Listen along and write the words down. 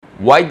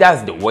Why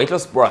does the weight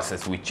loss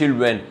process with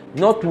children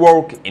not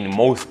work in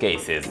most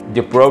cases?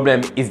 The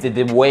problem is that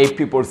the way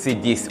people see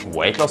this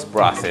weight loss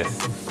process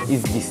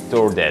is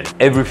distorted.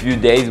 Every few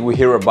days we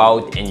hear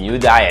about a new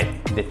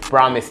diet that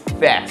promised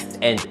fast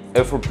and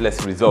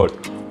effortless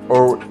results,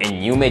 or a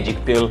new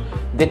magic pill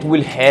that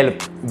will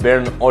help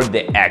burn all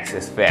the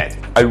excess fat.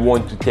 I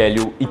want to tell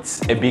you,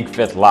 it's a big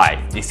fat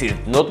lie. This is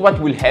not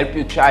what will help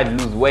your child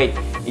lose weight.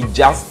 It's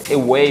just a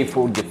way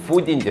for the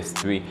food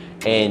industry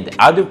and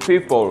other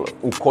people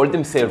who call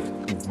themselves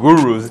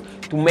gurus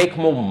to make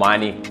more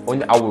money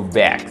on our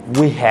back.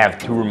 We have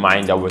to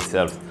remind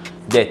ourselves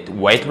that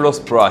weight loss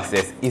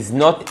process is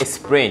not a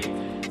sprint,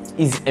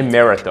 is a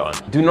marathon.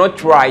 Do not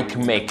try to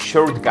make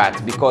shortcuts,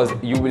 because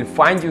you will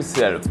find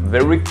yourself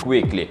very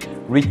quickly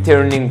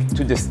returning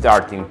to the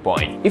starting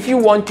point. If you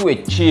want to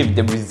achieve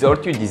the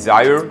result you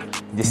desire,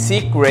 the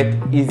secret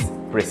is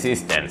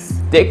persistence.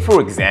 Take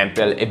for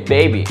example a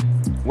baby.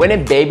 When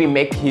a baby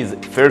makes his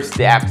first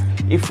steps,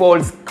 he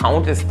falls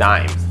countless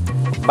times.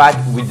 But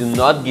we do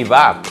not give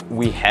up.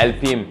 We help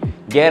him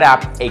get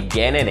up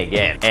again and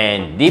again.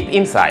 And deep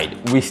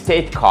inside, we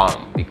stay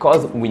calm,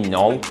 because we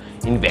know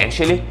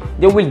eventually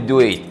they will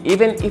do it,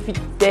 even if it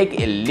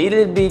takes a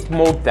little bit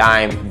more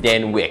time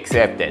than we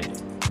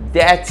expected.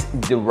 That's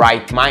the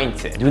right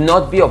mindset. Do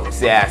not be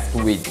obsessed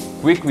with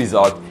quick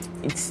results.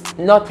 It's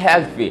not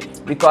healthy,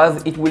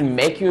 because it will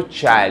make your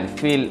child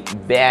feel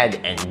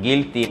bad and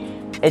guilty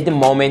at the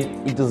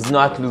moment it does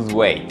not lose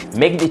weight.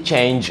 Make the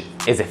change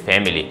as a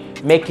family.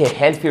 Make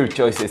healthier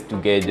choices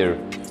together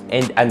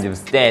and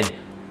understand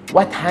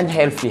what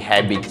unhealthy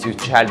habits your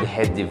child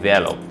has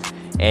developed,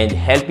 and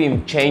help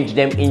him change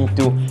them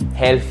into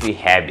healthy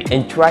habits.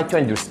 And try to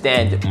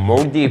understand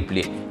more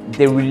deeply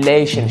the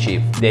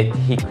relationship that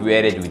he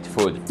created with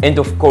food. And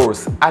of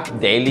course, act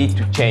daily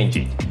to change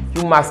it.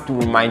 You must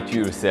remind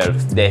yourself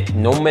that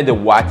no matter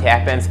what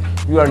happens,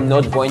 you are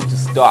not going to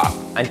stop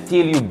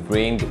until you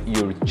bring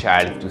your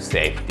child to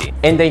safety.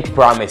 And I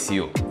promise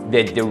you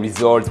that the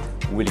result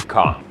will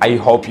come. I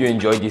hope you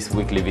enjoyed this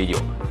weekly video.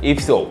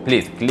 If so,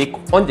 please click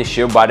on the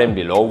share button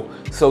below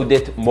so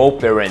that more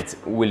parents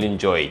will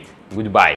enjoy it. Goodbye.